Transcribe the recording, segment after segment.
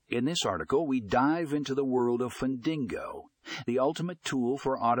In this article, we dive into the world of Fundingo, the ultimate tool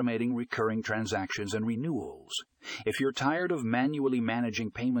for automating recurring transactions and renewals. If you're tired of manually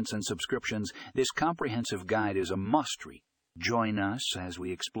managing payments and subscriptions, this comprehensive guide is a must-read. Join us as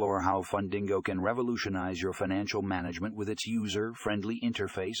we explore how Fundingo can revolutionize your financial management with its user-friendly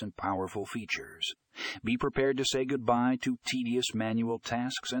interface and powerful features. Be prepared to say goodbye to tedious manual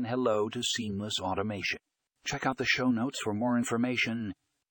tasks and hello to seamless automation. Check out the show notes for more information.